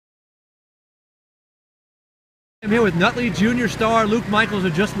I'm here with Nutley junior star Luke Michels, who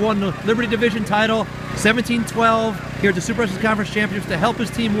just won the Liberty Division title, 17-12, here at the Super Wrestling Conference Championships to help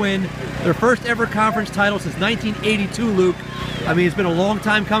his team win their first ever conference title since 1982, Luke. I mean, it's been a long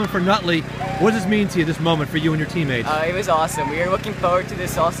time coming for Nutley. What does this mean to you, this moment, for you and your teammates? It was awesome. We were looking forward to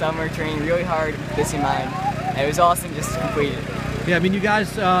this all summer, training really hard with this in mind. And it was awesome just to complete it. Yeah, I mean, you guys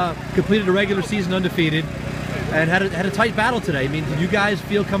completed the regular season undefeated and had a tight battle today. I mean, did you guys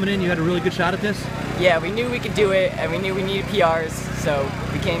feel coming in you had a really good shot at this? Yeah, we knew we could do it, and we knew we needed PRs, so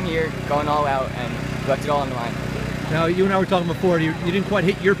we came here going all out and left it all on the line. Now, you and I were talking before, you didn't quite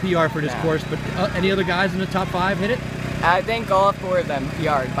hit your PR for this course, but any other guys in the top 5 hit it? I think all 4 of them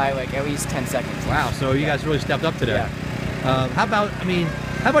PR'd by like at least 10 seconds. Wow, so you guys really stepped up today. Yeah. How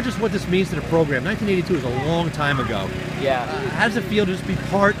about just what this means to the program? 1982 is a long time ago. Yeah. How does it feel to just be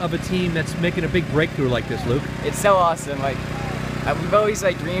part of a team that's making a big breakthrough like this, Luke? It's so awesome. Like, we've always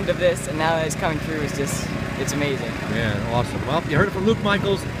dreamed of this, and now that it's coming true, it's amazing. Yeah, awesome. Well, you heard it from Luke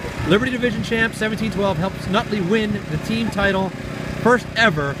Michels, Liberty Division champ, 17-12, helps Nutley win the team title. First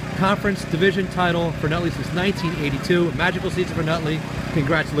ever Conference Division title for Nutley since 1982. Magical season for Nutley.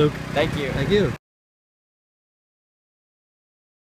 Congrats, Luke. Thank you. Thank you.